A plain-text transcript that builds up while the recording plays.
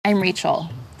I'm Rachel,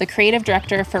 the creative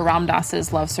director for Ram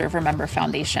Dass's Love Serve Remember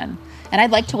Foundation, and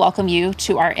I'd like to welcome you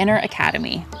to our Inner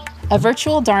Academy, a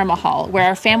virtual Dharma hall where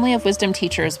our family of wisdom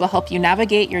teachers will help you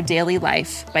navigate your daily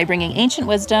life by bringing ancient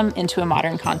wisdom into a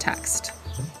modern context.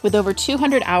 With over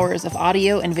 200 hours of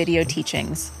audio and video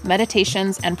teachings,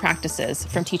 meditations, and practices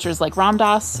from teachers like Ram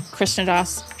Dass,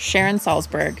 Krishnadas, Sharon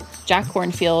Salzberg, Jack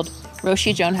Kornfield,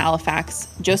 Roshi Joan Halifax,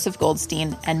 Joseph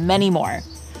Goldstein, and many more,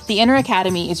 the Inner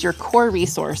Academy is your core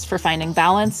resource for finding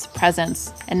balance,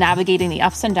 presence, and navigating the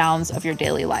ups and downs of your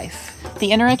daily life.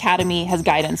 The Inner Academy has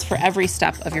guidance for every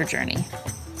step of your journey.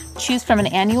 Choose from an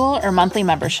annual or monthly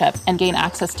membership and gain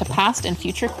access to past and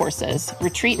future courses,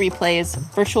 retreat replays,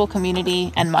 virtual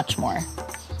community, and much more.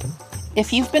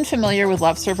 If you've been familiar with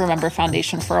Love Serve Remember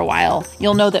Foundation for a while,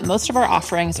 you'll know that most of our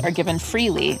offerings are given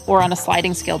freely or on a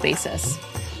sliding scale basis.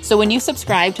 So when you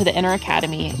subscribe to the Inner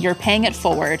Academy, you're paying it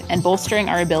forward and bolstering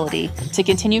our ability to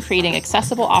continue creating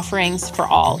accessible offerings for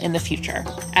all in the future,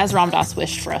 as Ram Dass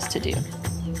wished for us to do.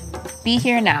 Be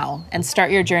here now and start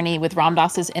your journey with Ram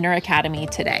Dass's Inner Academy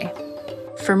today.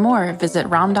 For more, visit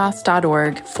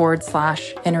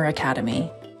ramdass.org/Inner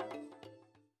Academy.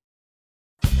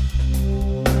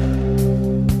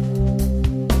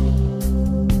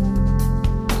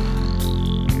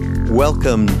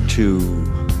 Welcome to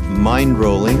Mind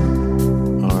Rolling,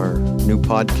 our new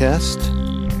podcast,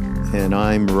 and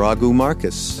I'm Raghu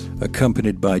Marcus.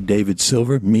 Accompanied by David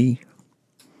Silver, me.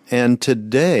 And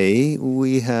today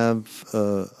we have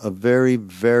a very,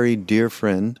 very dear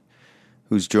friend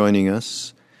who's joining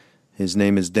us. His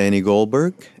name is Danny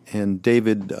Goldberg. And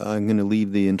David, I'm going to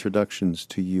leave the introductions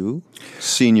to you.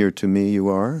 Senior to me you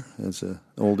are, as an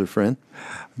older friend.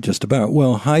 Just about.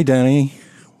 Well, hi, Danny.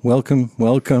 Welcome.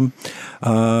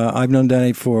 I've known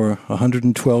Danny for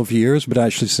 112 years, but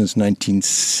actually since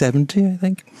 1970, I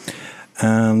think.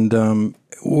 And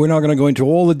we're not going to go into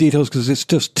all the details because it's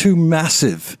just too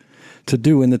massive to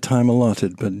do in the time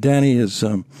allotted. But Danny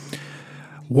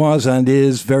was and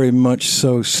is very much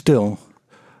so still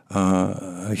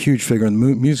a huge figure in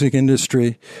the music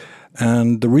industry.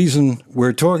 And the reason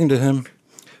we're talking to him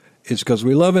is because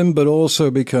we love him, but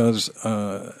also because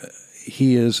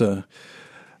he is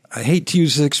I hate to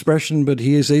use this expression, but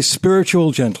he is a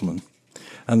spiritual gentleman.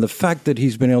 And the fact that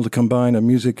he's been able to combine a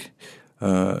music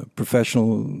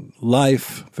professional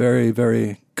life, very,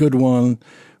 very good one,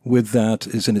 with that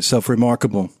is in itself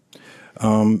remarkable.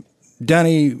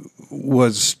 Danny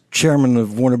was chairman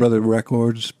of Warner Brothers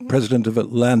Records, president of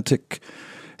Atlantic,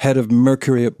 head of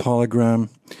Mercury at Polygram.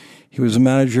 He was a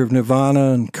manager of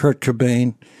Nirvana and Kurt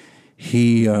Cobain.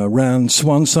 He ran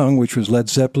Swan Song, which was Led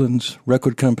Zeppelin's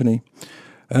record company.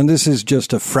 And this is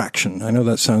just a fraction. I know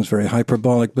that sounds very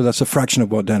hyperbolic, but that's a fraction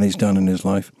of what Danny's done in his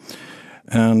life.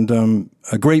 And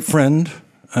a great friend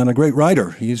and a great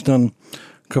writer. He's done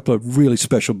a couple of really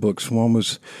special books. One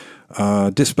was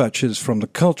Dispatches from the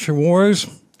Culture Wars.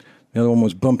 The other one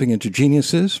was Bumping into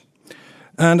Geniuses.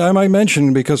 And I might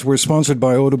mention, because we're sponsored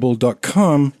by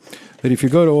Audible.com, that if you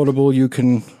go to Audible, you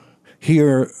can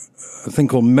hear a thing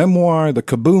called Memoir, The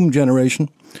Kaboom Generation,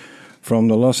 from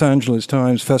the Los Angeles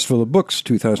Times Festival of Books,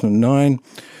 2009,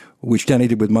 which Danny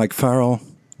did with Mike Farrell,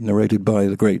 narrated by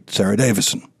the great Sarah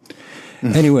Davison.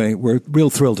 Anyway, we're real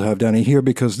thrilled to have Danny here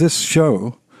because this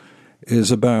show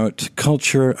is about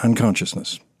culture and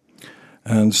consciousness.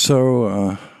 And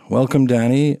so, welcome,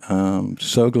 Danny. I'm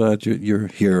so glad you're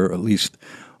here, at least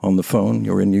on the phone.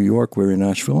 You're in New York, we're in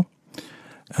Nashville.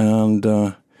 And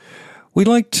we'd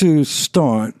like to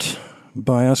start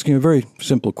by asking a very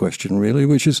simple question, really,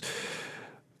 which is,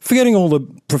 forgetting all the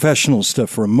professional stuff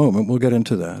for a moment, we'll get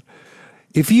into that.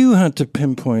 If you had to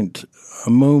pinpoint a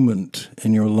moment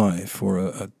in your life or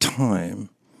a time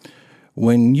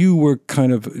when you were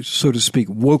kind of, so to speak,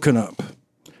 woken up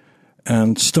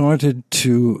and started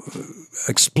to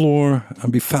explore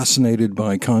and be fascinated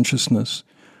by consciousness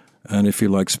and, if you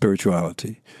like,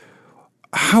 spirituality,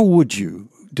 how would you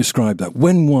describe that?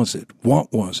 When was it?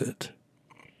 What was it?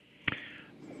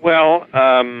 Well,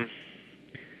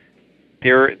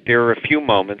 there are a few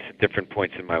moments at different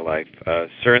points in my life.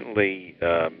 Certainly,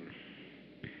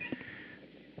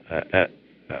 as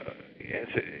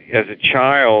a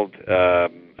child, I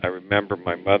remember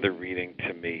my mother reading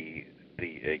to me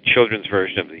a children's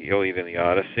version of the Iliad and the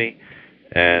Odyssey,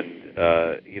 and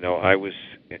I was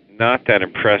not that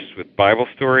impressed with Bible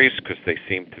stories because they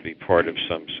seemed to be part of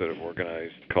some sort of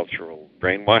organized cultural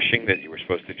brainwashing that you were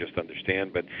supposed to just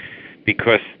understand, but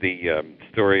because the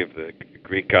story of the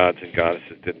Greek gods and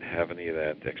goddesses didn't have any of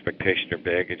that expectation or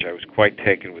baggage, I was quite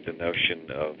taken with the notion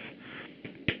of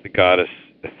the goddess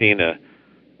Athena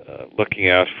looking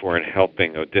out for and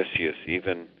helping Odysseus,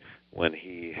 even when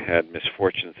he had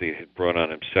misfortunes that he had brought on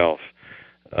himself.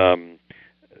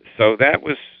 So that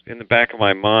was in the back of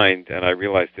my mind, and I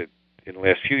realized that in the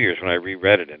last few years when I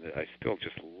reread it, and I still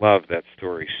just love that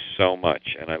story so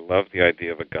much, and I love the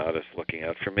idea of a goddess looking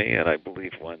out for me, and I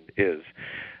believe one is.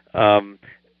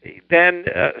 Then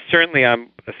certainly I'm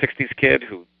a 60s kid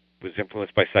who was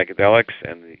influenced by psychedelics,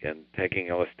 and taking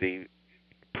LSD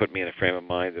put me in a frame of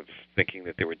mind of thinking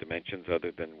that there were dimensions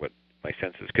other than what my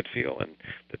senses could feel, and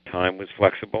the time was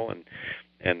flexible,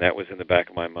 and that was in the back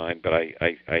of my mind. But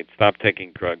I stopped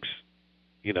taking drugs,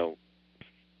 you know,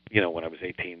 when I was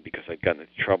 18 because I'd gotten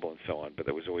into trouble and so on, but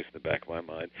that was always in the back of my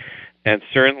mind. And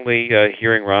certainly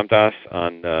hearing Ram Dass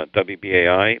on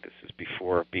WBAI, this is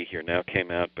before Be Here Now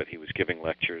came out, but he was giving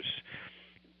lectures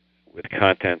with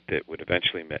content that would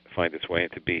eventually find its way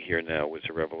into Be Here Now was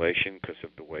a revelation because of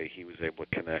the way he was able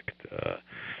to connect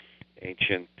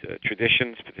ancient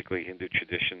traditions, particularly Hindu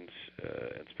traditions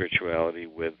and spirituality,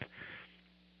 with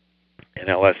an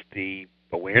LSD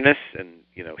awareness. And,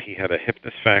 he had a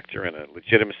hipness factor and a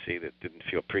legitimacy that didn't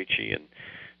feel preachy,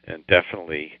 and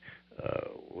definitely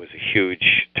was a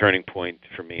huge turning point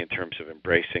for me in terms of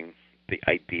embracing the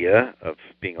idea of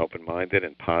being open-minded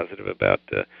and positive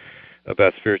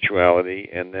about spirituality.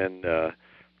 And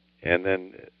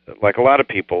then, like a lot of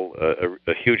people,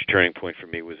 a huge turning point for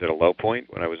me was at a low point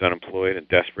when I was unemployed and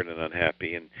desperate and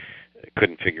unhappy, and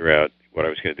couldn't figure out what I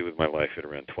was going to do with my life at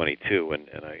around 22. And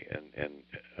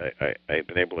I had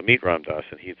been able to meet Ram Dass,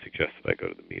 and he had suggested I go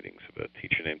to the meetings of a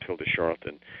teacher named Hilda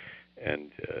Charlton,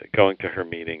 and going to her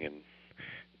meeting and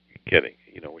getting,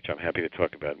 which I'm happy to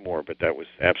talk about more, but that was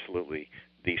absolutely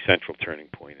the central turning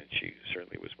point, and she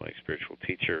certainly was my spiritual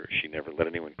teacher. She never let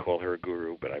anyone call her a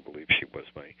guru, but I believe she was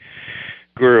my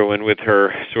guru, and with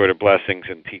her sort of blessings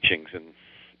and teachings, and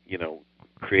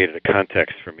created a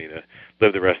context for me to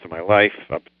live the rest of my life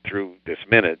up through this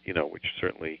minute, which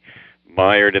certainly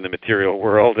mired in the material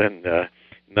world, and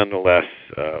nonetheless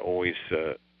always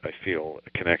I feel a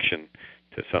connection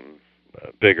to something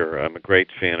bigger. I'm a great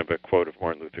fan of a quote of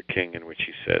Martin Luther King in which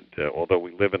he said, although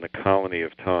we live in the colony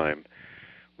of time,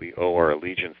 we owe our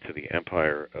allegiance to the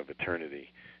empire of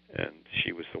eternity. And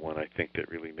she was the one, I think,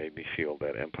 that really made me feel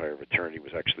that empire of eternity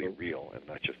was actually real and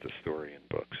not just a story in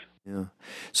books. Yeah.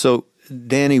 So,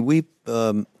 Danny,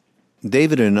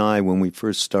 David and I, when we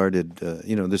first started,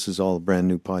 this is all a brand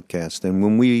new podcast, and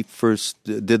when we first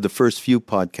did the first few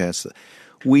podcasts,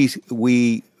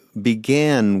 we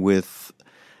began with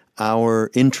our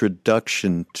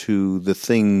introduction to the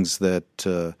things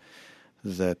that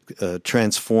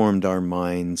transformed our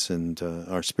minds and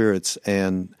our spirits.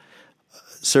 And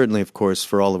certainly, of course,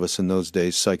 for all of us in those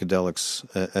days, psychedelics,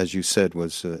 as you said,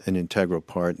 was an integral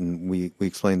part, and we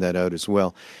explained that out as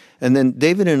well. And then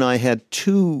David and I had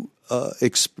two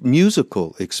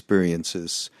musical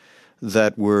experiences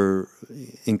that were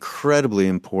incredibly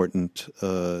important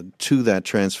to that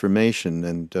transformation.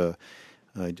 And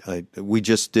we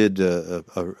just did a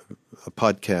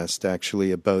podcast,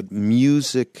 actually, about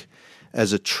music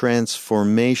as a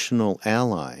transformational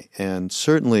ally. And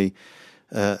certainly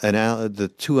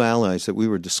the two allies that we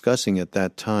were discussing at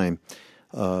that time,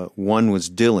 one was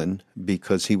Dylan,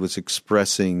 because he was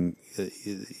expressing,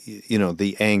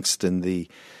 the angst and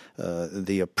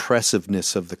the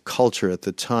oppressiveness of the culture at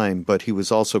the time, but he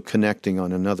was also connecting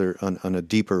on a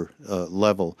deeper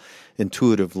level,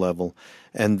 intuitive level,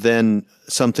 and then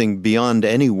something beyond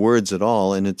any words at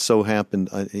all. And it so happened,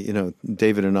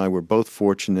 David and I were both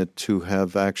fortunate to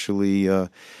have actually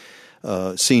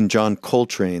seen John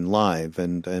Coltrane live,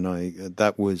 and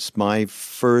that was my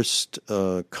first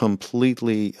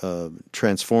completely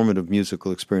transformative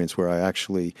musical experience, where I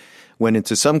actually went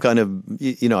into some kind of,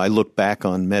 I look back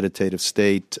on meditative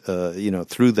state,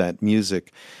 through that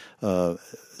music.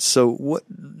 So what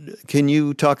can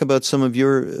you talk about some of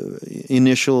your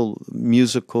initial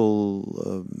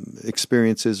musical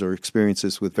experiences or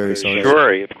experiences with various artists?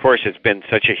 Sure. Of course, it's been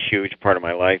such a huge part of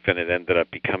my life, and it ended up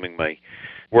becoming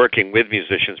working with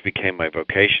musicians became my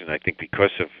vocation, I think,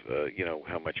 because of,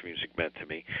 how much music meant to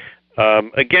me.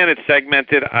 Again, it's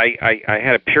segmented. I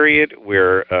had a period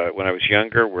where, when I was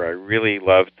younger, where I really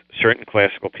loved certain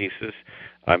classical pieces.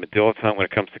 I'm a dilettante when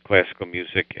it comes to classical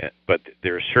music, but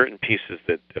there are certain pieces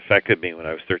that affected me when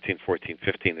I was 13, 14,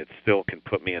 15 that still can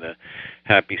put me in a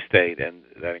happy state, and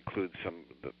that includes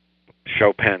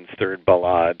Chopin's Third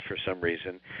Ballade for some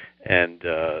reason, and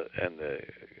a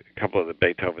couple of the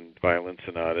Beethoven violin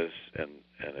sonatas, and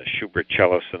a Schubert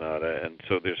cello sonata. And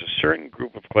so there's a certain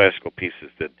group of classical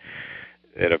pieces that,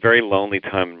 at a very lonely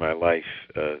time in my life,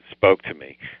 spoke to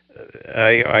me.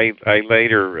 I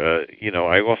later,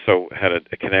 I also had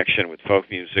a connection with folk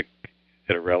music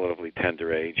at a relatively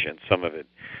tender age, and some of it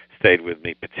stayed with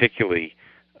me, particularly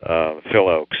Phil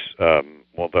Oakes,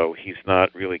 although he's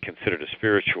not really considered a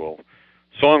spiritual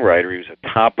songwriter. He was a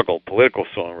topical political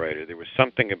songwriter. There was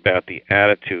something about the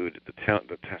attitude, the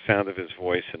sound of his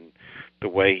voice, and the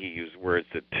way he used words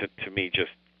that to me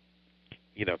just,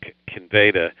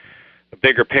 conveyed a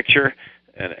bigger picture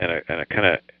and a kind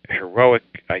of heroic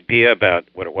idea about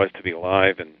what it was to be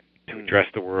alive and to address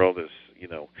the world as,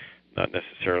 not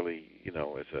necessarily,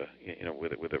 as a,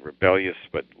 with a rebellious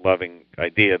but loving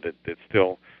idea that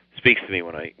still speaks to me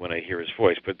when I hear his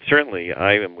voice. But certainly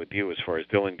I am with you as far as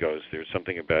Dylan goes. There's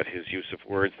something about his use of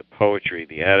words, the poetry,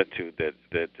 the attitude that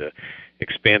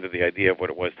expanded the idea of what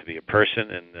it was to be a person,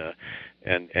 and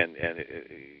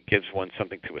it gives one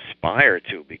something to aspire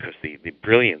to, because the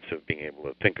brilliance of being able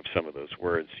to think of some of those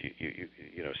words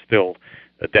still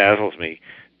dazzles me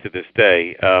to this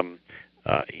day.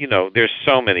 There's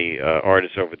so many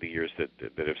artists over the years that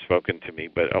have spoken to me,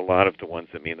 but a lot of the ones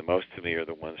that mean the most to me are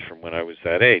the ones from when I was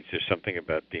that age. There's something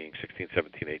about being 16,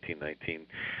 17, 18, 19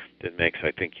 that makes,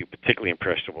 I think, you particularly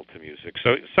impressionable to music.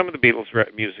 So some of the Beatles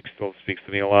music still speaks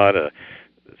to me a lot.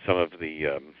 Some of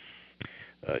the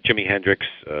Jimi Hendrix,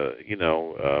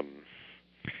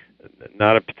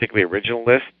 not a particularly original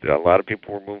list. A lot of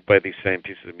people were moved by these same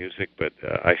pieces of music, but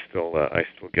I still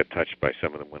get touched by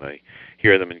some of them when I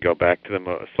hear them and go back to them.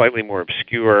 Slightly more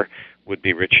obscure would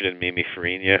be Richard and Mimi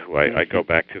Farina, who I go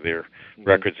back to their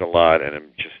records a lot, and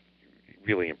I'm just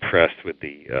really impressed with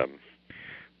the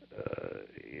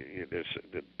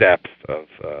depth of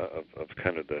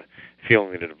kind of the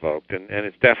feeling that it evoked, and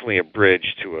it's definitely a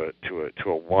bridge to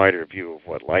a wider view of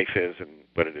what life is and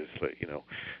what it is,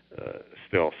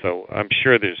 still. So I'm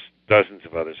sure there's dozens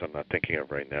of others I'm not thinking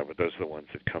of right now, but those are the ones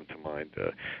that come to mind.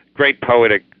 Great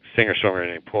poetic singer-songwriter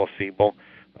named Paul Siebel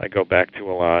I go back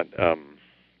to a lot.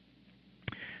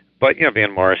 But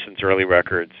Van Morrison's early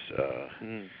records,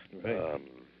 Right.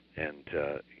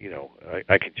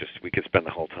 we could spend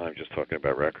the whole time just talking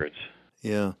about records.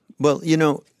 Yeah. Well,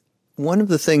 one of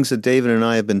the things that David and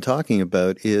I have been talking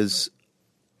about is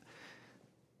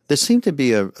there seemed to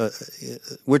be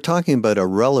we're talking about a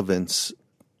relevance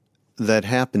that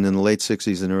happened in the late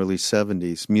 60s and early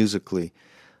 70s musically.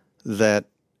 Is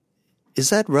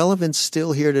that relevance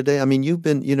still here today? I mean, you've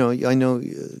been, I know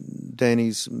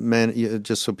Danny's,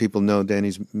 just so people know,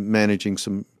 Danny's managing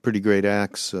some pretty great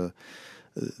acts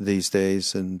these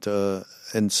days,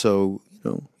 and so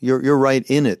you're right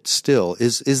in it still.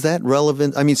 Is that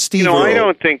relevant? I mean, Steve Earle, I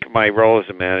don't think my role as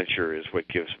a manager is what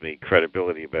gives me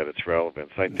credibility about its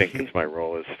relevance. I think it's my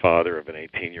role as father of an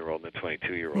 18-year-old and a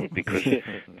 22-year-old, because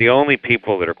the only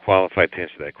people that are qualified to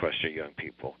answer that question are young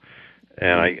people.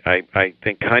 And I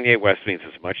think Kanye West means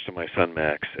as much to my son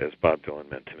Max as Bob Dylan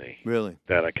meant to me. Really?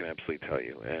 That I can absolutely tell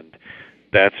you. And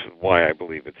that's why I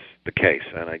believe it's the case.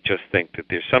 And I just think that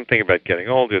there's something about getting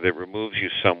older that removes you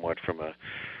somewhat from a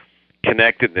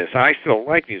connectedness. I still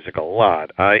like music a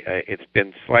lot. It's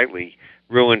been slightly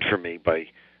ruined for me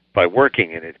by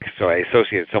working in it, so I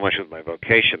associate it so much with my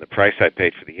vocation. The price I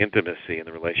paid for the intimacy and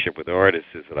the relationship with artists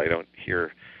is that I don't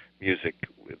hear music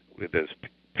with as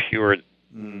pure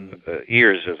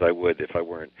ears as I would if I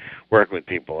weren't working with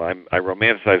people. I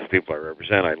romanticize the people I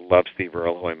represent. I love Steve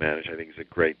Earle, who I manage. I think he's a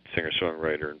great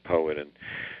singer-songwriter and poet, and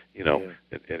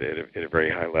at a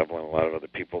very high level, and a lot of other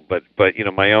people. But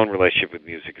my own relationship with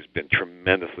music has been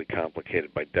tremendously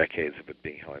complicated by decades of it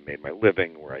being how I made my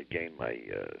living, where I gained my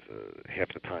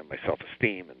half the time my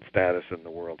self-esteem and status in the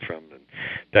world from, and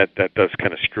that does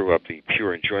kind of screw up the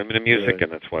pure enjoyment of music. Right.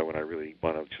 And that's why when I really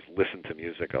want to just listen to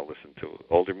music, I'll listen to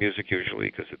older music usually,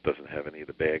 because it doesn't have any of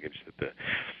the baggage that the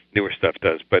newer stuff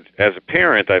does. But as a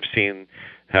parent, I've seen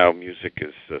how music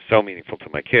is so meaningful to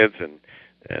my kids, and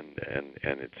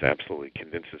it absolutely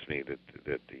convinces me that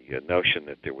the notion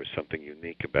that there was something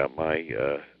unique about my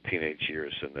teenage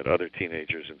years and that other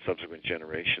teenagers and subsequent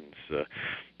generations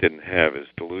didn't have is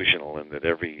delusional, and that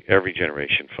every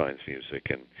generation finds music,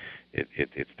 and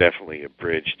it's definitely a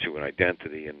bridge to an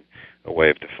identity and a way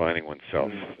of defining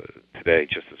oneself today,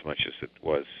 just as much as it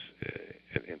was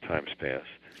in times past.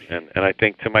 And I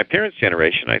think to my parents'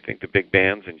 generation, I think the big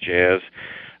bands and jazz.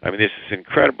 I mean, there's this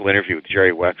incredible interview with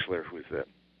Jerry Wexler, who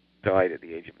died at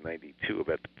the age of 92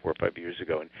 about 4 or 5 years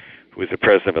ago, and who was the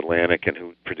president of Atlantic and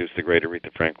who produced the great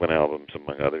Aretha Franklin albums,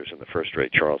 among others, and the first Ray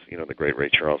Charles, the great Ray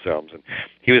Charles albums. And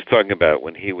he was talking about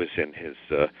when he was in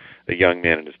a young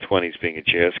man in his 20s being a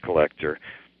jazz collector,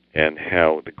 and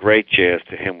how the great jazz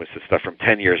to him was the stuff from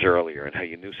 10 years earlier, and how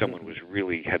you knew someone was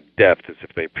really had depth as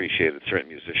if they appreciated certain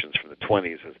musicians from the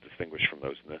 20s as distinguished from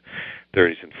those in the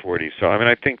 30s and 40s. So, I mean,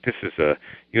 I think this is a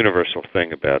universal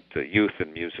thing about youth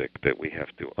and music that we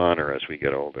have to honor as we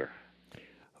get older.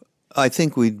 I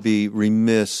think we'd be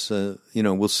remiss,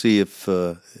 we'll see if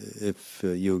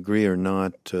you agree or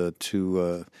not,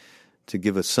 to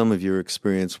give us some of your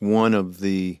experience. One of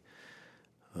the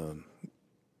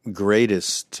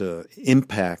greatest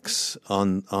impacts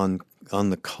on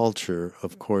the culture,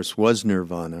 of course, was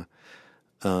Nirvana,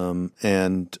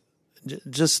 and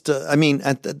just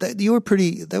you were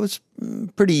pretty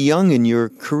young in your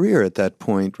career at that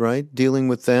point, right? Dealing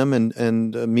with them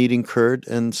and meeting Kurt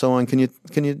and so on. Can you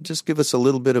just give us a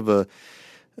little bit of the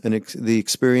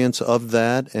experience of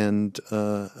that? And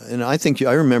I think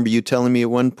I remember you telling me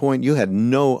at one point you had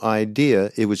no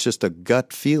idea, it was just a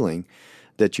gut feeling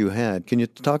that you had. Can you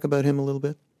talk about him a little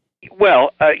bit?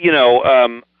 Well, I've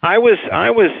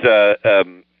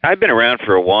been around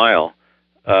for a while.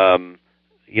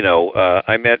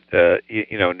 I met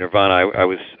Nirvana. I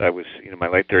was my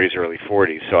late 30s, early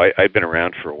 40s, so I'd been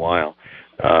around for a while,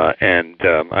 and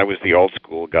I was the old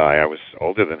school guy. I was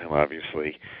older than him,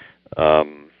 obviously, I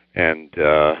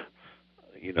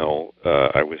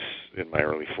was in my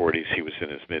early 40s. He was in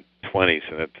his mid 20s,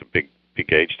 and that's a big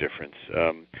age difference.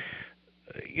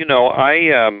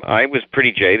 I was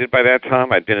pretty jaded by that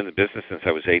time. I'd been in the business since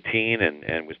I was 18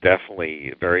 and was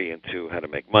definitely very into how to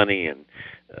make money and,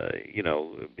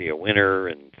 be a winner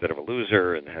instead of a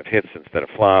loser and have hits instead of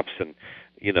flops and,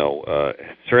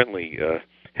 certainly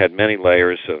had many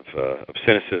layers of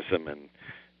cynicism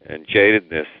and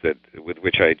jadedness with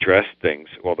which I addressed things,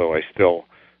 although I still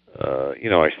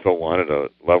wanted to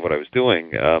love what I was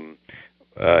doing.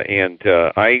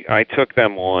 I took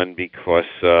them on because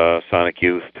Sonic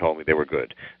Youth told me they were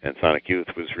good, and Sonic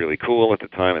Youth was really cool at the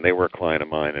time, and they were a client of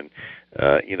mine. And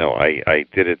I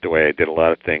did it the way I did a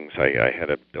lot of things. I had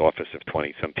an office of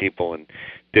 20-some people, and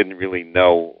didn't really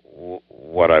know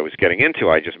what I was getting into.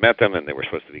 I just met them, and they were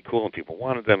supposed to be cool, and people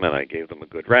wanted them, and I gave them a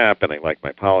good rap, and I liked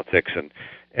my politics, and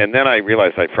then I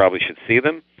realized I probably should see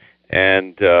them,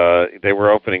 and they were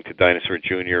opening to Dinosaur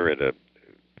Jr. at a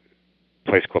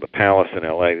place called the Palace in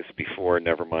L.A. This is before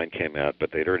Nevermind came out,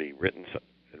 but they'd already written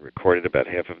and recorded about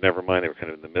half of Nevermind. They were kind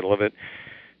of in the middle of it.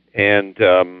 And,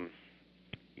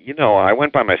 I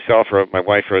went by myself. My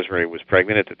wife, Rosemary, was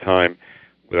pregnant at the time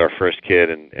with our first kid,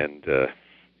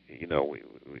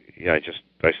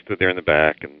 I stood there in the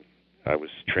back, and I was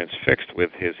transfixed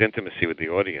with his intimacy with the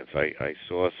audience. I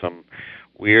saw some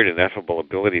weird, ineffable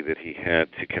ability that he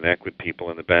had to connect with people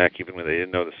in the back, even when they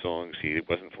didn't know the songs. He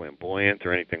wasn't flamboyant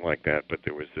or anything like that, but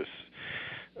there was this,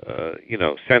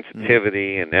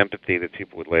 sensitivity and empathy that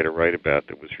people would later write about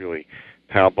that was really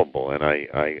palpable, and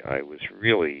I was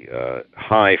really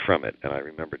high from it. And I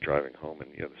remember driving home,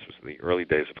 and this was the early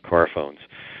days of car phones,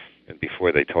 and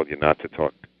before they told you not to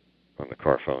talk on the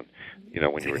car phone,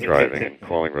 when you were driving, and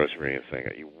calling Rosemary and saying,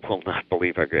 "You will not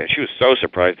believe how great." And she was so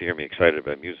surprised to hear me excited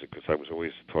about music, because I was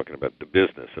always talking about the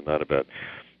business and not about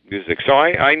music. So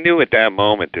I knew at that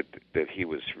moment that he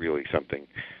was really something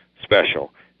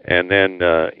special. And then,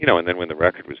 and then when the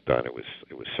record was done, it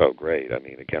was so great. I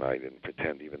mean, again, I didn't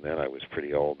pretend even then I was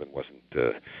pretty old and wasn't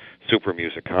a super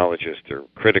musicologist or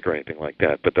critic or anything like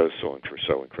that. But those songs were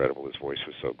so incredible. His voice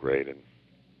was so great, and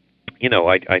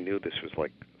I knew this was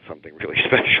like something really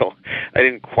special. I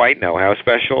didn't quite know how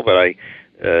special, but I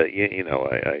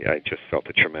just felt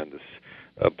a tremendous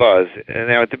buzz. And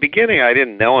now at the beginning, I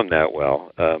didn't know him that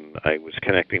well. I was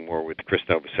connecting more with Chris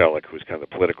Novoselic, who was kind of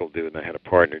the political dude, and I had a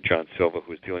partner, John Silva,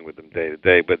 who was dealing with him day to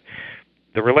day. But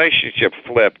the relationship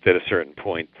flipped at a certain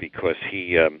point because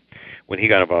he, when he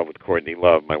got involved with Courtney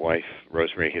Love, my wife,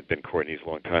 Rosemary, had been Courtney's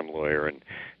longtime lawyer, and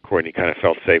Courtney kind of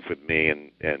felt safe with me,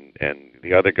 and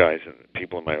the other guys and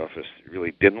people in my office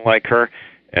really didn't like her,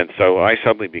 and so I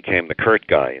suddenly became the Kurt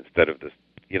guy instead of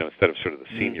sort of the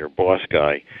senior boss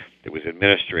guy that was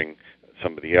administering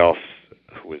somebody else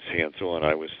who was hands-on.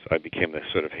 I became the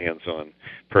sort of hands-on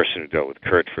person who dealt with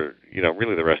Kurt for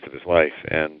really the rest of his life,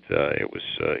 and he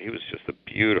was just a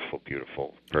beautiful,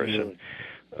 beautiful person.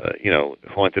 Really?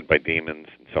 Haunted by demons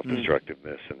and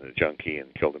self-destructiveness and a junkie,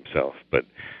 and killed himself, but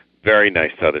very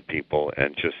nice to other people,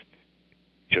 and just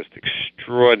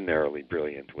extraordinarily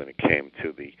brilliant when it came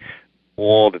to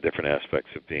all the different aspects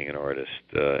of being an artist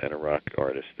and a rock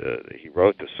artist. He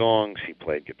wrote the songs, he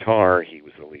played guitar, he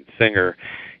was the lead singer,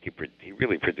 he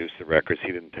really produced the records.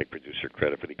 He didn't take producer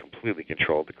credit, but he completely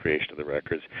controlled the creation of the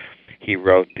records. He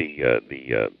wrote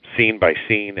the scene by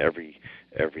scene, every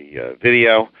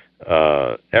video.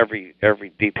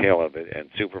 every detail of it and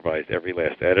supervised every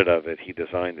last edit of it. He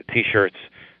designed the T-shirts.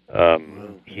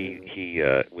 He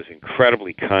was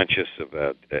incredibly conscious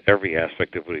about every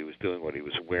aspect of what he was doing, what he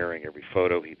was wearing, every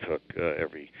photo he took, there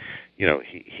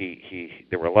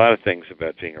were a lot of things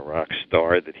about being a rock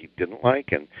star that he didn't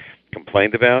like and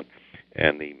complained about,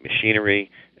 and the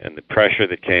machinery and the pressure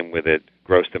that came with it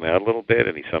grossed him out a little bit,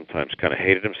 and he sometimes kind of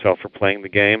hated himself for playing the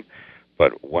game.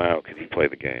 But wow, could he play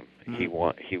the game? He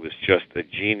was just a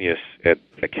genius at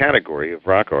a category of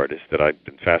rock artists that I've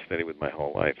been fascinated with my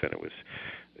whole life, and it was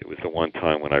the one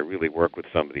time when I really worked with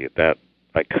somebody at that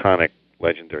iconic,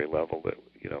 legendary level that,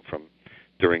 from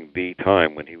during the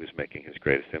time when he was making his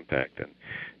greatest impact. And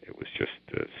it was just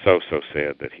so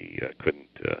sad that he couldn't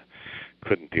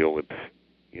deal with,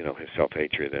 his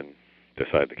self-hatred and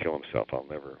decided to kill himself. I'll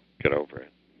never get over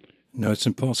it. No, it's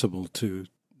impossible to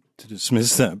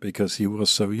dismiss that because he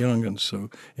was so young and so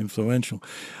influential.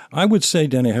 I would say,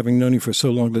 Danny, having known you for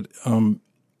so long, that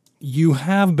you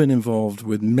have been involved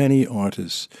with many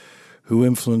artists who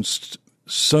influenced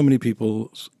so many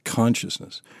people's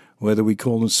consciousness. Whether we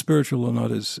call them spiritual or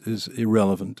not is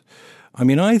irrelevant. I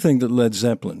mean, I think that Led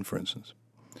Zeppelin, for instance,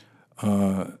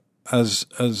 as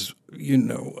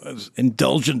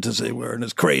indulgent as they were and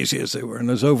as crazy as they were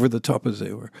and as over the top as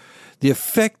they were, the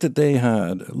effect that they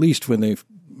had, at least for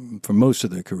most of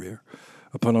their career,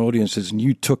 upon audiences, and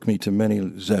you took me to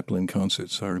many Zeppelin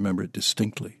concerts, I remember it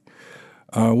distinctly,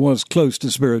 was close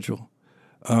to spiritual.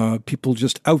 People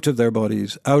just out of their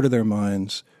bodies, out of their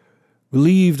minds,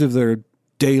 relieved of their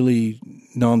daily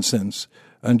nonsense,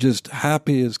 and just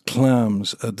happy as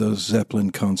clams at those Zeppelin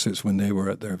concerts when they were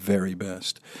at their very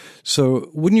best.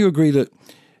 So wouldn't you agree that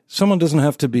someone doesn't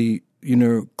have to be,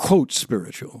 quote,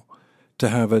 spiritual to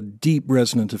have a deep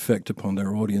resonant effect upon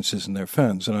their audiences and their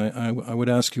fans? And I would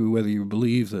ask you whether you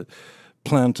believe that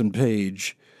Plant and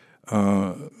Page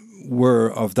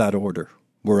were of that order,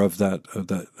 were of that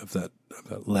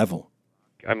level.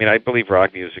 I mean, I believe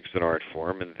rock music's an art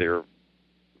form, and they're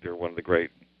one of the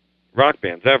great rock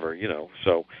bands ever.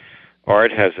 So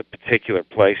art has a particular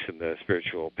place in the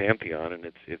spiritual pantheon, and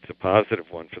it's a positive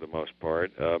one for the most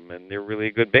part. And they're really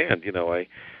a good band.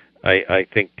 I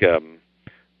think. I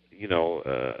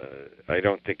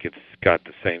don't think it's got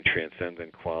the same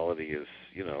transcendent quality as,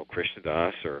 Krishna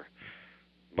Das or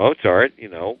Mozart,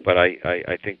 but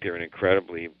I think they're an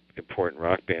incredibly important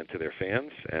rock band to their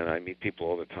fans, and I meet people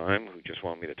all the time who just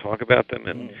want me to talk about them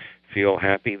and feel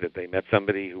happy that they met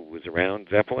somebody who was around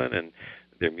Zeppelin, and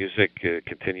their music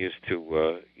continues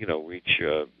to, reach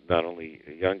not only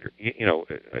younger,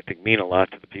 I think mean a lot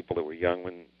to the people that were young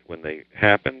when they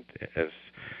happened as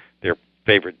their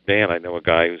favorite band. I know a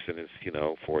guy who's in his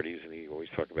 40s, and he always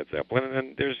talks about Zeppelin. And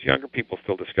then there's younger people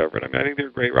still discover it. I mean, I think they're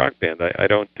a great rock band. I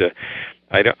don't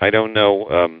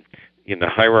know in the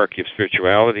hierarchy of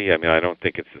spirituality. I mean, I don't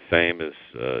think it's the same as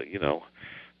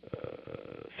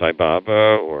Sai Baba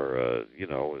or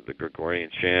the Gregorian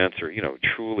chants or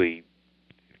truly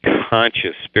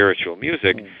conscious spiritual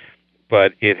music.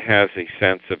 But it has a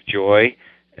sense of joy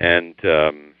and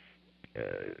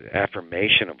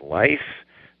affirmation of life.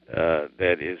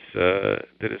 That is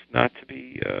not to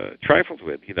be trifled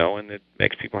with, and it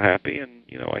makes people happy, and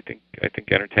I think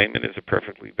entertainment is a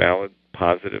perfectly valid,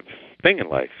 positive thing in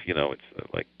life.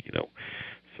 It's like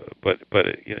so, but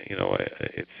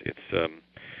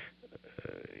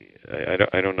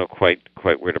I don't know quite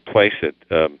where to place it.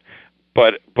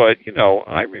 But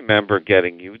I remember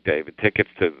getting you, David, tickets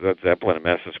to Led Zeppelin at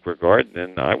Madison Square Garden,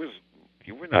 and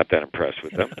you were not that impressed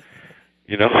with them.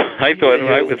 I thought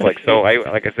I was like I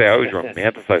always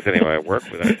romanticize anyone I work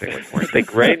with. I think, weren't they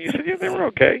great? And you said, yeah, they were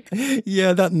okay.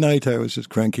 Yeah, that night I was just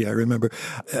cranky, I remember.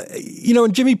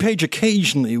 And Jimmy Page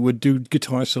occasionally would do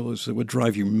guitar solos that would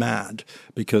drive you mad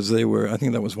because I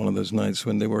think that was one of those nights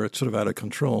when they were sort of out of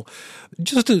control.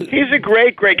 He's a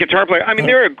great guitar player. I mean,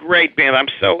 they're a great band. And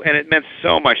it meant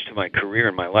so much to my career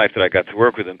and my life that I got to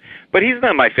work with him. But he's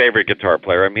not my favorite guitar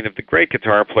player. I mean, of the great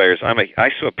guitar players,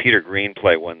 I saw Peter Green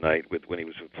play one night when he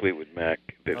was with Fleetwood Mac.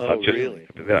 Really?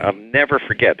 I'll never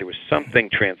forget. There was something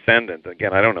transcendent.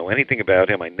 Again, I don't know anything about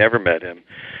him. I never met him.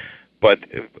 But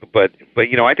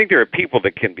I think there are people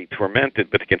that can be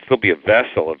tormented, but they can still be a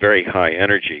vessel of very high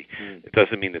energy. It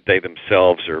doesn't mean that they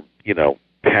themselves are,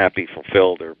 happy,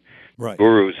 fulfilled, or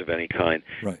gurus of any kind.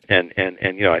 Right. And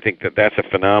I think that's a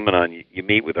phenomenon. You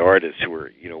meet with artists who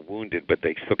are wounded, but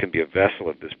they still can be a vessel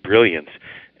of this brilliance.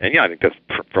 And I think that's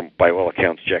by all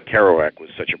accounts, Jack Kerouac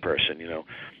was such a person.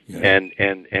 Yeah. And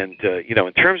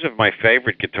in terms of my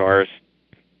favorite guitarist,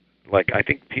 I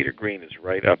think Peter Green is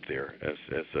right up there as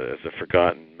a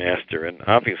forgotten master, and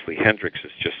obviously Hendrix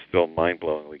is just still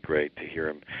mind-blowingly great to hear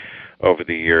him over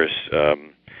the years.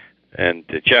 And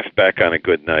Jeff Beck on A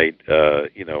Good Night,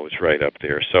 was right up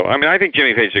there. So I mean, I think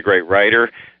Jimmy Page is a great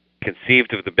writer,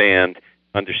 conceived of the band,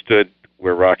 understood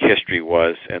where rock history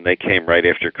was, and they came right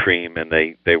after Cream, and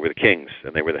they were the Kings,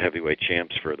 and they were the heavyweight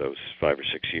champs for those 5 or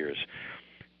 6 years.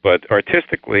 But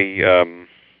artistically,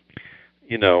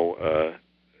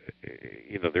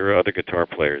 there are other guitar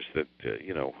players that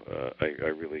I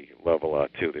really love a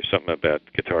lot too. There's something about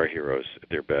guitar heroes at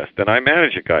their best. And I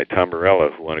manage a guy, Tom Morello,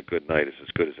 who on A Good Night is as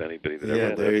good as anybody that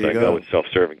ever lived. I know it's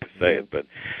self-serving to say it, but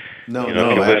no,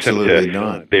 absolutely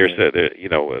not. There's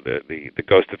the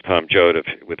Ghost of Tom Joad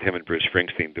with him and Bruce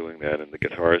Springsteen doing that, and the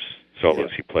guitars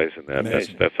solos he plays in that.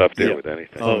 That's up there with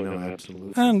anything. Oh no,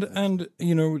 absolutely. And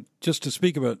just to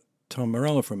speak about Tom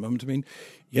Morello for a moment, I mean,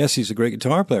 yes, he's a great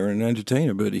guitar player and an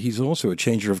entertainer, but he's also a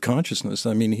changer of consciousness.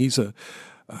 I mean, he's a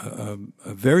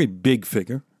very big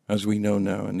figure, as we know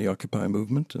now, in the Occupy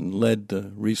movement, and led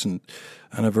the recent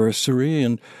anniversary.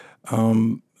 And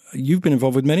you've been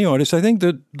involved with many artists. I think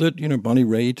that Bonnie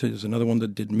Raitt is another one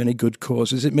that did many good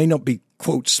causes. It may not be,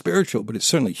 quote, spiritual, but it's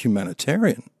certainly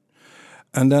humanitarian.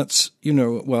 And that's,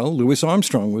 Louis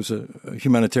Armstrong was a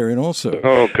humanitarian also.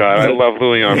 Oh, God, I love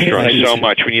Louis Armstrong so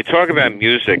much. When you talk about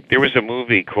music, there was a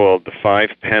movie called The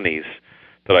Five Pennies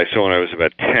that I saw when I was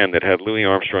about 10 that had Louis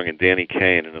Armstrong and Danny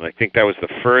Kaye, and I think that was the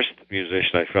first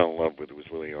musician I fell in love with was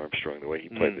Louis Armstrong, the way he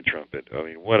played the trumpet. I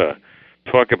mean,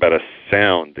 talk about a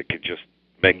sound that could just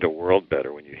make the world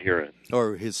better when you hear it.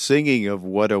 Or his singing of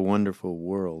What a Wonderful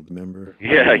World, remember?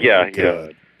 Yeah.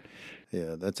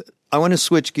 Yeah, I want to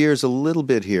switch gears a little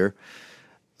bit here,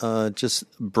 just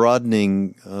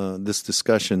broadening this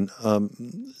discussion,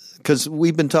 because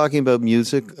we've been talking about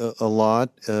music a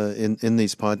lot in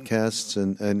these podcasts,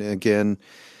 and again,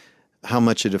 how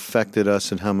much it affected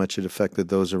us and how much it affected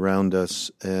those around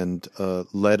us, and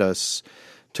led us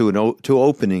to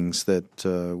openings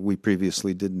that we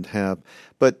previously didn't have.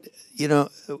 But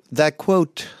that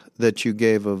quote that you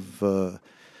gave of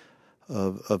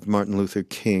Martin Luther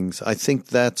King's, I think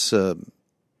that's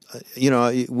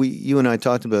you and I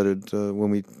talked about it when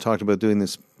we talked about doing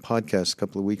this podcast a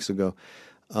couple of weeks ago.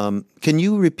 Can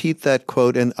you repeat that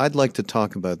quote? And I'd like to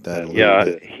talk about that a little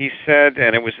bit. He said,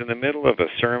 and it was in the middle of a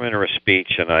sermon or a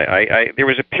speech, and I there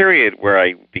was a period where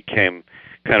I became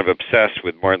kind of obsessed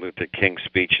with Martin Luther King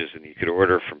speeches, and you could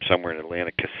order from somewhere in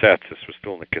Atlanta cassettes. This was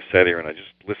still in the cassette era, and I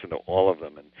just listened to all of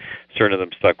them, and certain of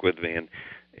them stuck with me. And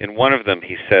in one of them,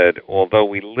 he said, although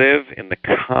we live in the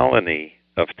colony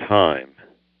of time,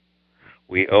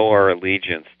 we owe our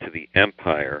allegiance to the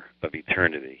empire of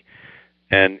eternity.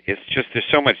 And it's just, there's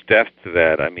so much depth to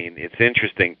that. I mean, it's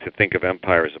interesting to think of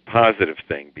empire as a positive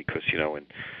thing because,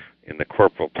 in the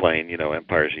corporal plane,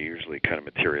 empires are usually kind of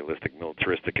materialistic,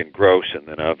 militaristic, and gross. And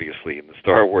then obviously in the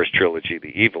Star Wars trilogy,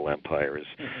 the evil empire is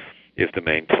the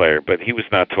main player. But he was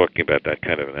not talking about that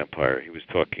kind of an empire. He was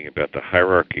talking about the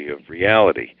hierarchy of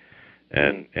reality.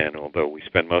 And although we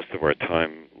spend most of our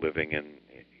time living in,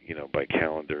 by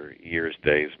calendar, years,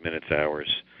 days, minutes,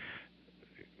 hours,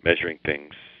 measuring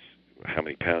things, how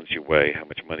many pounds you weigh, how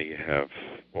much money you have,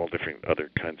 all different other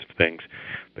kinds of things,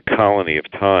 the colony of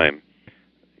time,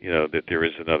 that there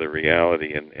is another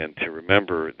reality, and to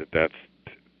remember that's,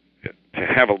 to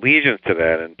have allegiance to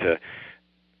that and to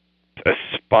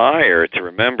aspire to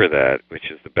remember that,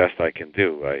 which is the best I can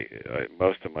do. I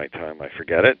most of my time I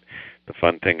forget it. The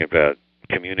fun thing about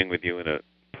communing with you in a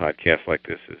podcast like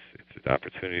this is it's an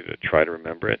opportunity to try to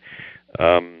remember it.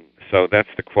 So that's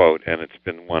the quote, and it's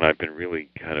been one I've been really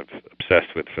kind of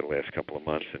obsessed with for the last couple of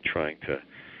months, and trying to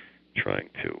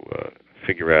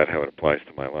figure out how it applies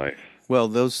to my life. Well,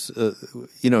 those,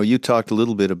 you talked a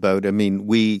little bit about. I mean,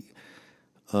 we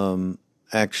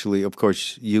actually, of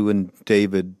course, you and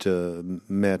David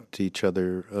met each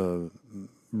other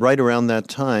right around that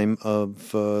time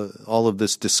of all of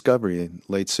this discovery, in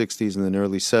late '60s and then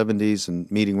early '70s, and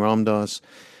meeting Ram Dass.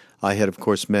 I had, of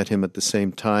course, met him at the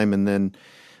same time, and then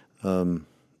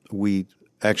we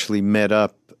actually met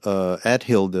up at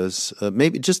Hilda's.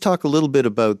 Maybe just talk a little bit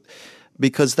about,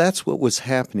 because that's what was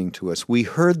happening to us. We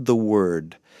heard the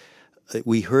word.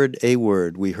 We heard a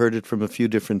word. We heard it from a few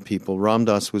different people. Ram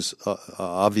Dass was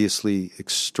obviously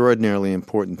extraordinarily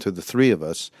important to the three of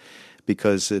us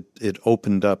because it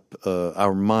opened up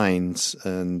our minds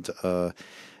and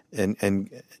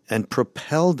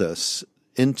propelled us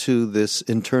into this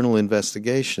internal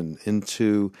investigation,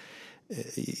 into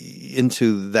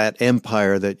that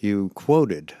empire that you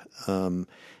quoted.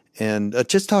 And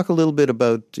just talk a little bit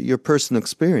about your personal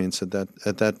experience at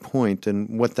that point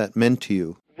and what that meant to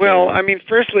you. Well, I mean,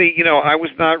 firstly, I was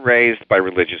not raised by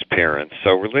religious parents,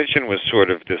 so religion was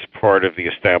sort of this part of the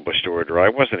established order. I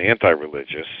wasn't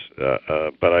anti-religious,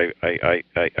 but I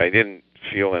didn't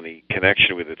feel any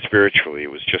connection with it spiritually.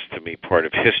 It was just, to me, part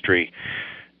of history.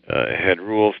 It had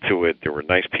rules to it. There were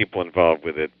nice people involved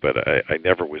with it, but I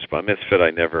never was bar mitzvahed. I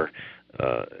never,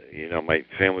 my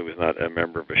family was not a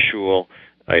member of a shul.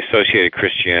 I associated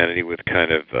Christianity with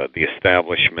kind of the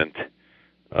establishment,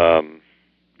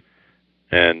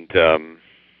 and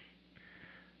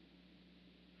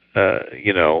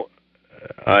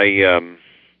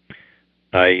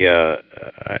I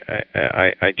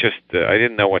just I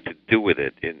didn't know what to do with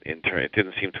it. In turn, it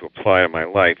didn't seem to apply to my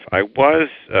life. I was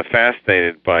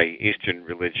fascinated by Eastern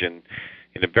religion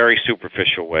in a very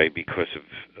superficial way because of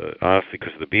honestly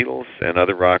because of the Beatles and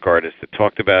other rock artists that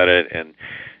talked about it, and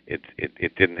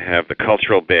it didn't have the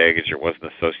cultural baggage. It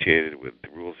wasn't associated with the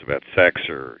rules about sex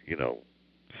or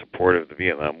support of the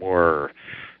Vietnam War or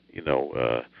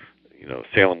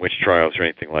Salem witch trials or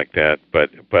anything like that.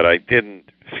 But I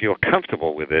didn't feel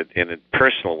comfortable with it in a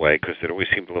personal way because it always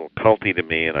seemed a little culty to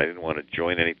me, and I didn't want to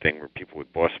join anything where people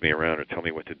would boss me around or tell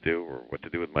me what to do or what to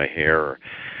do with my hair or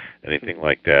anything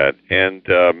like that. And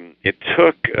it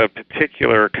took a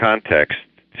particular context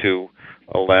to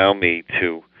allow me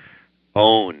to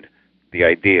own the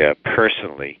idea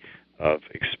personally of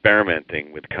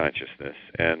experimenting with consciousness.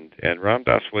 And Ram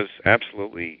Dass was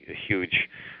absolutely a huge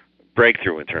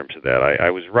breakthrough in terms of that. I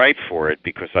was right for it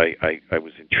because I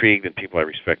was intrigued and people I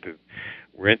respected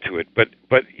were into it. But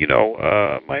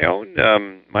my own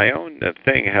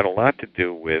thing had a lot to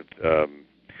do with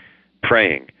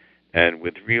praying and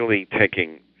with really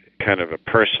taking kind of a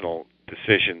personal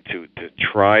decision to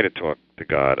try to talk to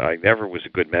God. I never was a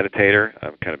good meditator.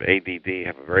 I'm kind of ADD,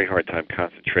 have a very hard time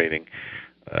concentrating.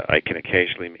 I can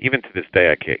occasionally, even to this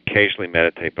day, I can occasionally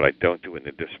meditate, but I don't do it in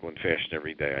a disciplined fashion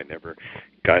every day. I never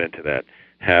got into that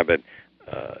habit.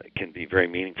 It can be very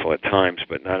meaningful at times,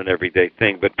 but not an everyday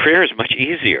thing. But prayer is much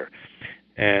easier.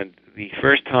 And the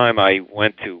first time I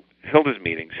went to Hilda's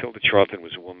meetings, Hilda Charlton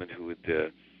was a woman who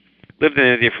had lived in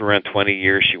India for around 20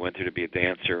 years. She went there to be a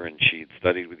dancer, and she'd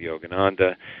studied with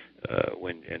Yogananda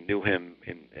and knew him.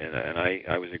 And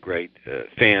I was a great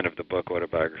fan of the book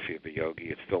Autobiography of a Yogi.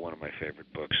 It's still one of my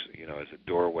favorite books, as a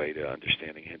doorway to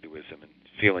understanding Hinduism and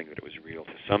feeling that it was real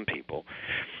to some people.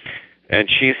 And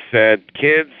she said,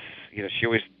 kids, she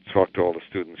always talked to all the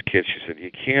students, kids. She said,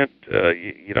 you can't,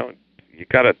 you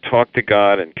got to talk to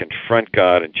God and confront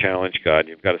God and challenge God.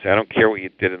 You've got to say, I don't care what you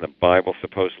did in the Bible,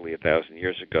 supposedly 1,000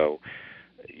 years ago.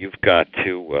 You've got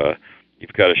to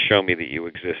show me that you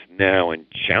exist now and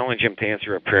challenge him to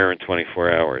answer a prayer in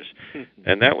 24 hours.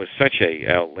 And that was such a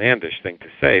outlandish thing to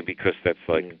say because that's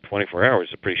like 24 hours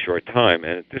is a pretty short time.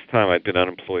 And at this time, I'd been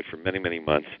unemployed for many, many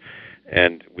months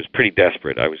and was pretty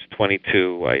desperate. I was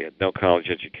 22. I had no college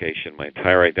education. My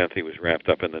entire identity was wrapped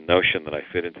up in the notion that I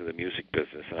fit into the music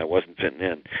business, and I wasn't fitting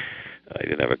in. I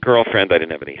didn't have a girlfriend. I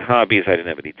didn't have any hobbies. I didn't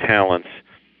have any talents.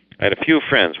 I had a few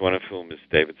friends, one of whom is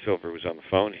David Silver, who was on the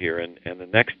phone here, and the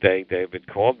next day David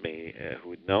called me,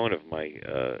 who had known of my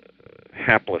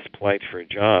hapless plight for a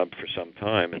job for some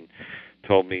time, and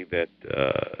told me that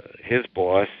his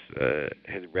boss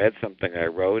had read something I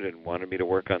wrote and wanted me to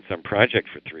work on some project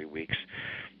for 3 weeks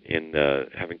in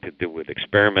having to do with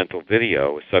experimental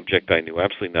video, a subject I knew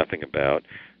absolutely nothing about.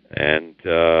 And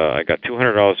I got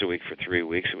 $200 a week for 3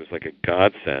 weeks. It was like a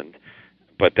godsend.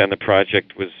 But then the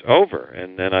project was over,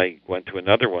 and then I went to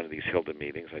another one of these Hilda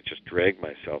meetings. I just dragged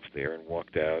myself there and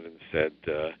walked out and said,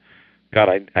 God,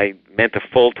 I meant a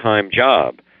full-time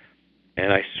job.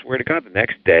 And I swear to God, the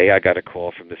next day I got a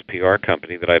call from this PR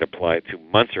company that I'd applied to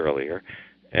months earlier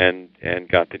and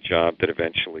got the job that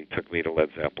eventually took me to Led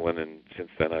Zeppelin, and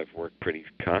since then I've worked pretty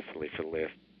constantly for the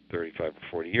last 35 or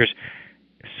 40 years.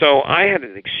 So I had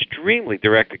an extremely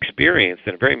direct experience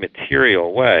in a very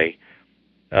material way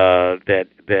that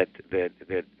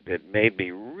made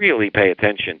me really pay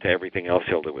attention to everything else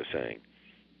Hilda was saying.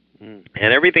 And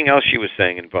everything else she was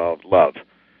saying involved love.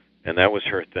 And that was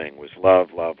her thing, was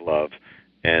love, love, love.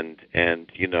 And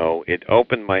it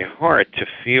opened my heart to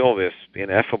feel this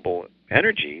ineffable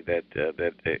energy that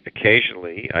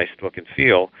occasionally I still can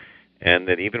feel, and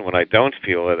that even when I don't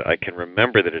feel it, I can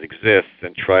remember that it exists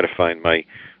and try to find my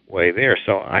way there.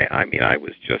 So I mean, I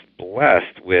was just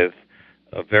blessed with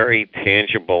a very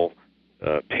tangible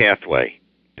pathway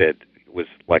that was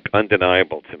like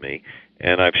undeniable to me.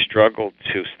 And I've struggled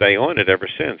to stay on it ever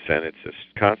since, and it's a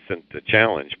constant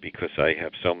challenge because I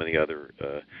have so many other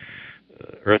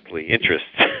earthly interests,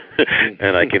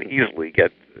 and I can easily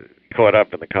get caught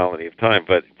up in the colony of time.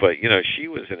 But she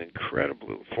was an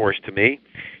incredible force to me.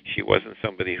 She wasn't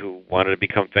somebody who wanted to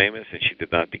become famous, and she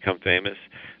did not become famous.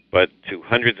 But to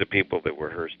hundreds of people that were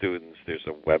her students, there's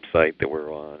a website that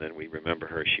we're on, and we remember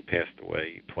her. She passed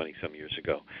away 20-some years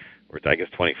ago, or I guess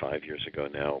 25 years ago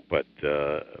now. But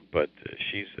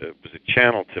she's was a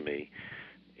channel to me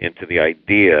into the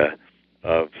idea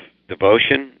of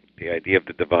devotion, the idea of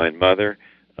the Divine Mother.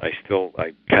 I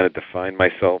kind of define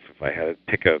myself, if I had to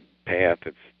pick a path,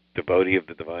 it's devotee of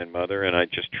the Divine Mother, and I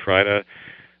just try to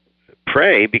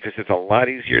pray because it's a lot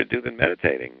easier to do than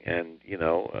meditating. And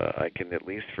I can at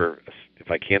least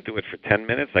if I can't do it for 10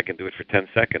 minutes, I can do it for 10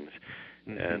 seconds,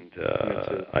 and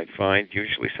I find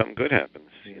usually something good happens.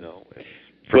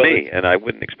 For me, and I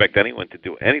wouldn't expect anyone to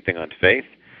do anything on faith,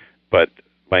 but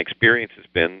my experience has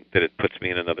been that it puts me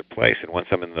in another place, and once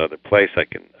I'm in another place, I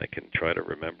can try to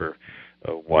remember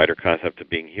a wider concept of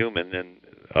being human, and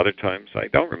other times I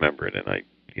don't remember it, and I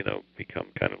become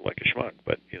kind of like a schmuck.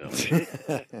 But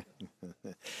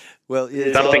well,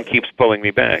 something keeps pulling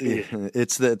me back.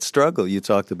 It's that struggle you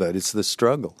talked about. It's the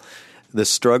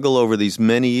struggle over these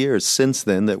many years since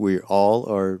then that we all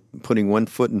are putting one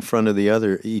foot in front of the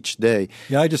other each day.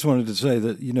 Yeah, I just wanted to say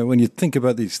that when you think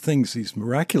about these things, these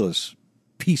miraculous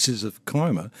pieces of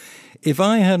karma, if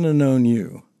I hadn't known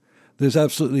you, there's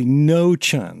absolutely no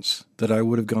chance that I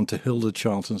would have gone to Hilda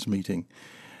Charlton's meeting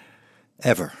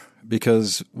ever.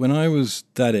 Because when I was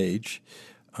that age,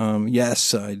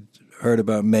 yes, I'd heard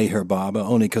about Meher Baba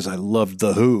only because I loved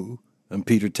The Who, and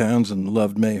Peter Townsend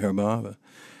loved Meher Baba.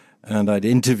 And I'd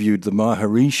interviewed the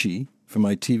Maharishi for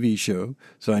my TV show,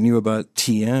 so I knew about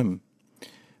TM.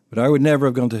 But I would never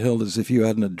have gone to Hilda's if you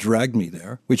hadn't dragged me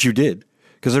there, which you did.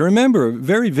 Because I remember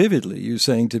very vividly you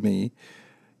saying to me,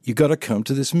 you got to come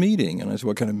to this meeting. And I said,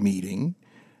 what kind of meeting?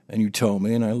 And you told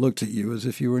me, and I looked at you as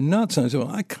if you were nuts. And I said,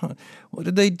 well, I can't. What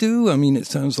did they do? I mean, it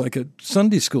sounds like a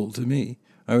Sunday school to me.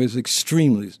 I was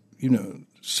extremely,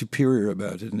 superior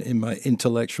about it. And in my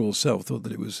intellectual self, thought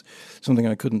that it was something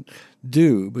I couldn't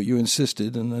do. But you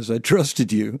insisted, and as I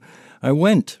trusted you, I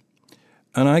went.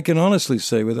 And I can honestly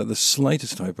say, without the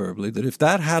slightest hyperbole, that if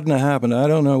that hadn't happened, I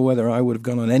don't know whether I would have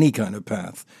gone on any kind of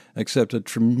path except a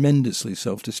tremendously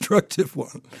self-destructive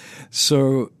one.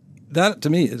 So that, to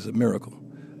me, is a miracle.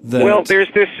 Well, there's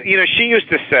this, she used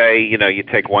to say, you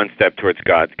take one step towards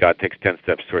God, God takes 10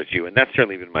 steps towards you, and that's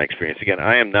certainly been my experience. Again,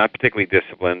 I am not particularly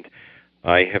disciplined.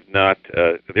 I have not,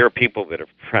 there are people that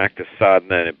have practiced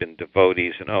sadhana and have been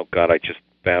devotees, and oh God, I just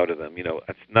bow to them.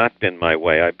 It's not been my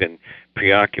way. I've been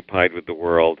preoccupied with the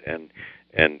world and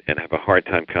have a hard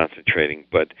time concentrating,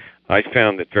 but I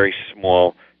found that very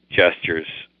small gestures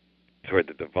toward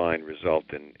the divine result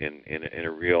in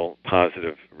a real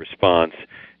positive response,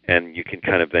 and you can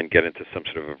kind of then get into some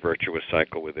sort of a virtuous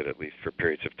cycle with it, at least for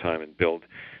periods of time, and build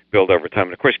over time.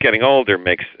 And of course, getting older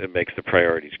makes the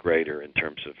priorities greater in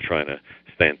terms of trying to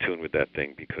stay in tune with that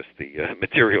thing, because the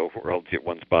material world,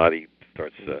 one's body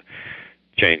starts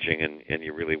changing, and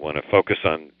you really want to focus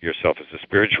on yourself as a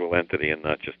spiritual entity and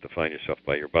not just define yourself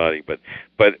by your body. But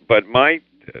it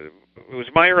was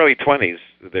my early 20s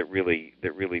that really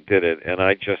did it, and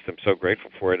I just am so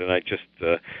grateful for it, and I just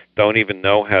don't even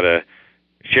know how to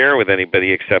share with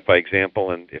anybody except by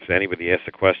example. And if anybody asks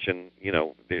a question,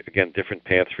 again, different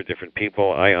paths for different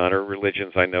people. I honor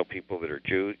religions. I know people that are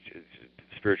Jews,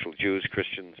 spiritual Jews,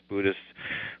 Christians, Buddhists,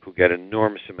 who get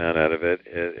enormous amount out of it,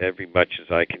 every much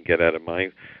as I can get out of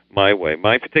my way.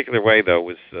 My particular way, though,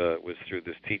 was through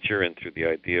this teacher and through the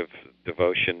idea of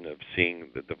devotion, of seeing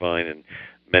the divine in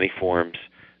many forms,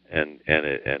 and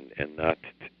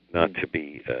not to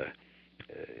be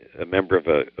a member of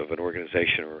an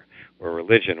organization or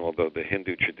religion, although the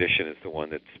Hindu tradition is the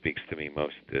one that speaks to me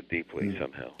most deeply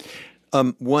somehow.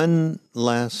 One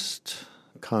last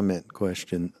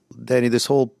question. Danny, this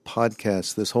whole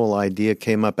podcast, this whole idea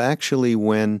came up actually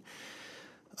when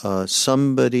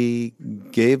somebody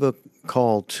gave a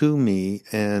call to me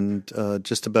and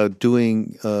just about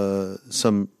doing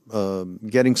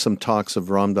getting some talks of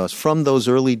Ram Dass from those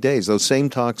early days, those same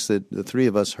talks that the three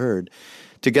of us heard,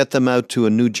 to get them out to a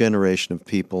new generation of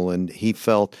people. And he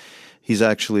felt he's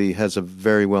actually has a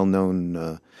very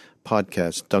well-known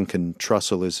podcast. Duncan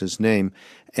Trussell is his name.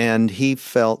 And he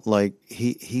felt like,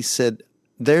 he said,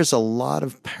 there's a lot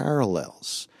of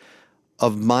parallels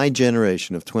of my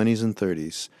generation of 20s and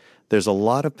 30s. There's a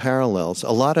lot of parallels,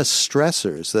 a lot of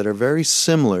stressors that are very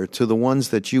similar to the ones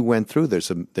that you went through. There's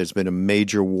been a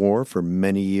major war for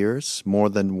many years, more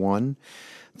than one.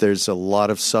 There's a lot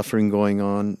of suffering going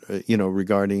on,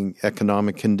 regarding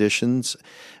economic conditions,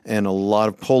 and a lot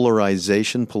of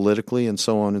polarization politically and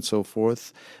so on and so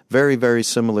forth. Very, very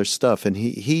similar stuff. And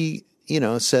he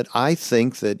said, I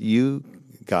think that you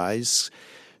guys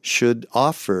should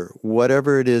offer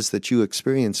whatever it is that you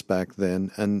experienced back then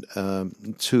and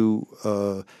to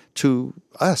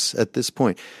us at this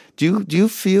point. Do you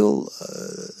feel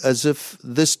as if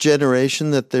this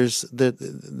generation that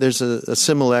there's a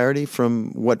similarity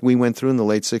from what we went through in the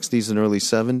late 60s and early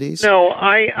 70s? No,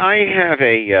 I have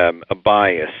a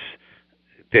bias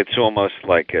that's almost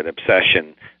like an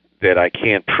obsession that I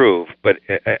can't prove, but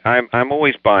I'm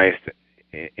always biased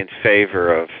in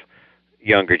favor of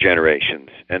younger generations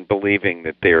and believing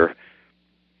that they're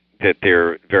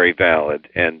very valid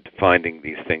and finding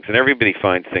these things. And everybody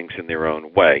finds things in their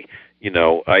own way.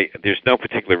 There's no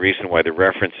particular reason why the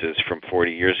references from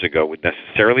 40 years ago would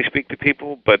necessarily speak to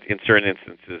people, but in certain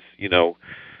instances,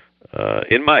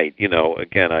 it might.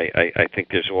 Again, I think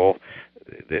there's all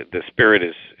the spirit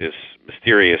is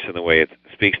mysterious in the way it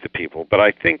speaks to people. But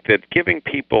I think that giving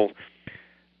people,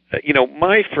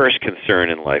 my first concern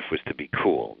in life was to be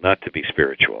cool, not to be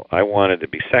spiritual. I wanted to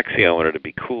be sexy. I wanted to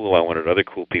be cool. I wanted other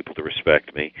cool people to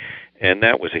respect me, and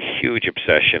that was a huge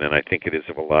obsession. And I think it is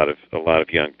of a lot of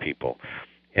young people.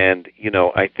 And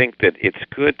I think that it's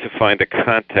good to find a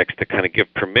context to kind of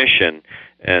give permission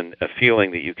and a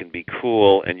feeling that you can be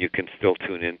cool and you can still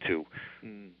tune into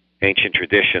ancient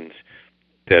traditions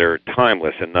that are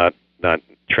timeless and not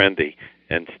trendy,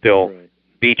 and still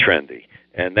be trendy.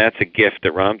 And that's a gift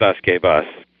that Ram Dass gave us,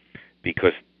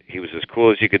 because he was as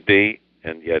cool as you could be,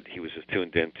 and yet he was as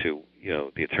tuned into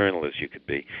the eternal as you could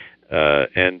be.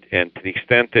 And to the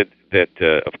extent that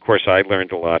of course I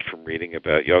learned a lot from reading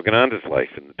about Yogananda's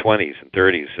life in the 20s and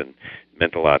 30s, and it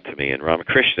meant a lot to me, and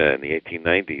Ramakrishna in the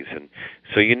 1890s. And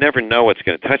so you never know what's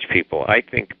going to touch people. I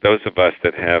think those of us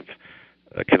that have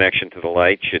a connection to the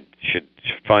light should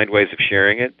find ways of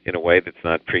sharing it in a way that's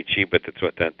not preachy, but that's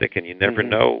authentic. And you never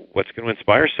know what's going to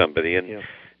inspire somebody. And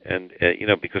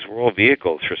because we're all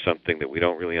vehicles for something that we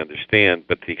don't really understand.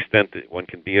 But to the extent that one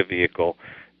can be a vehicle,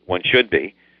 one should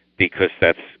be, because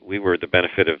we were the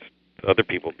benefit of other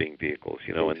people being vehicles.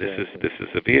 And this is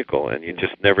a vehicle, and you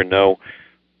just never know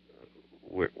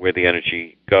where the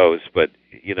energy goes. But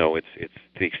it's to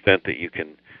the extent that you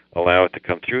can allow it to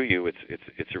come through you,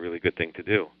 it's a really good thing to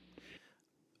do.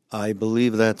 I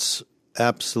believe that's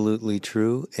absolutely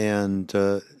true, and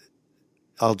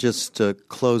I'll just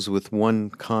close with one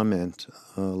comment.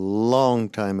 A long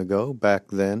time ago, back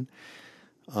then,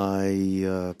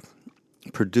 I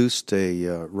produced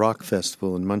a rock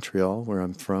festival in Montreal, where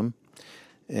I'm from,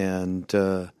 and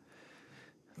the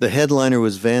headliner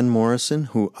was Van Morrison,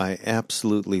 who I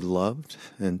absolutely loved,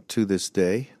 and to this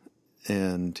day,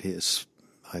 and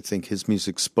I think his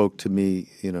music spoke to me,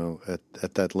 at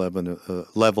that level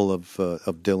of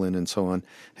Dylan and so on,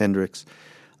 Hendrix.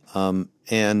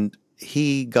 And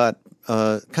he got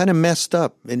kind of messed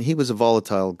up, and he was a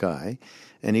volatile guy,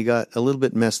 and he got a little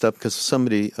bit messed up because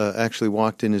somebody actually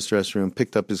walked in his dressing room,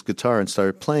 picked up his guitar, and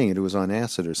started playing it. It was on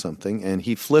acid or something, and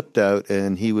he flipped out,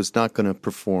 and he was not going to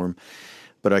perform.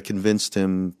 But I convinced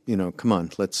him, come on,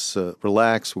 let's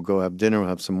relax. We'll go have dinner. We'll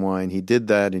have some wine. He did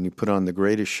that, and he put on the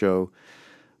greatest show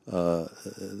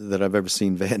that I've ever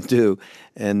seen Van do.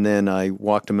 And then I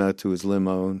walked him out to his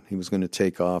limo, and he was going to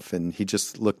take off, and he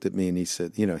just looked at me and he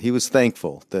said, he was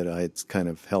thankful that I had kind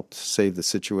of helped save the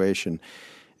situation.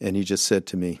 And he just said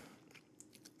to me,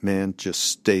 man, just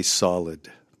stay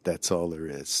solid. That's all there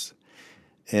is.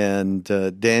 And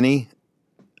Danny,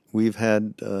 we've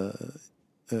had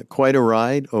quite a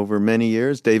ride over many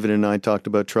years. David and I talked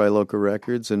about Triloka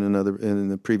Records in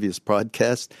the previous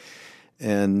podcast.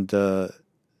 And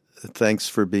thanks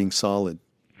for being solid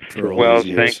for all these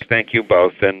years. Thank you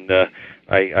both, and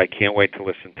I can't wait to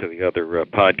listen to the other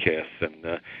podcasts,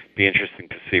 and be interesting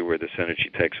to see where this energy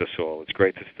takes us all. It's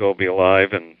great to still be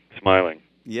alive and smiling.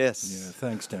 Yes. Yeah,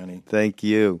 thanks, Danny. Thank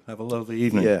you. Have a lovely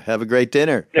evening. Yeah, have a great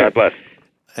dinner. God bless.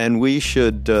 And we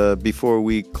should, before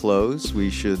we close,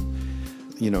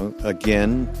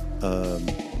 again,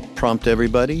 prompt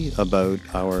everybody about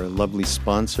our lovely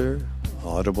sponsor,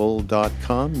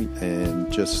 Audible.com,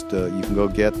 and just you can go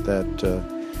get that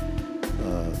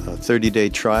 30-day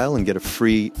trial and get a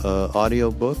free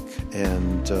audio book,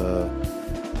 and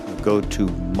go to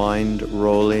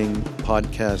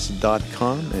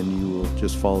mindrollingpodcast.com, and you will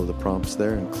just follow the prompts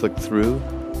there and click through,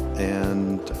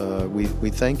 and we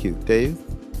thank you. Dave?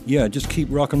 Yeah, just keep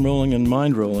rock and rolling and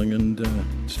mind rolling, and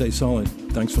stay solid.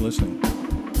 Thanks for listening.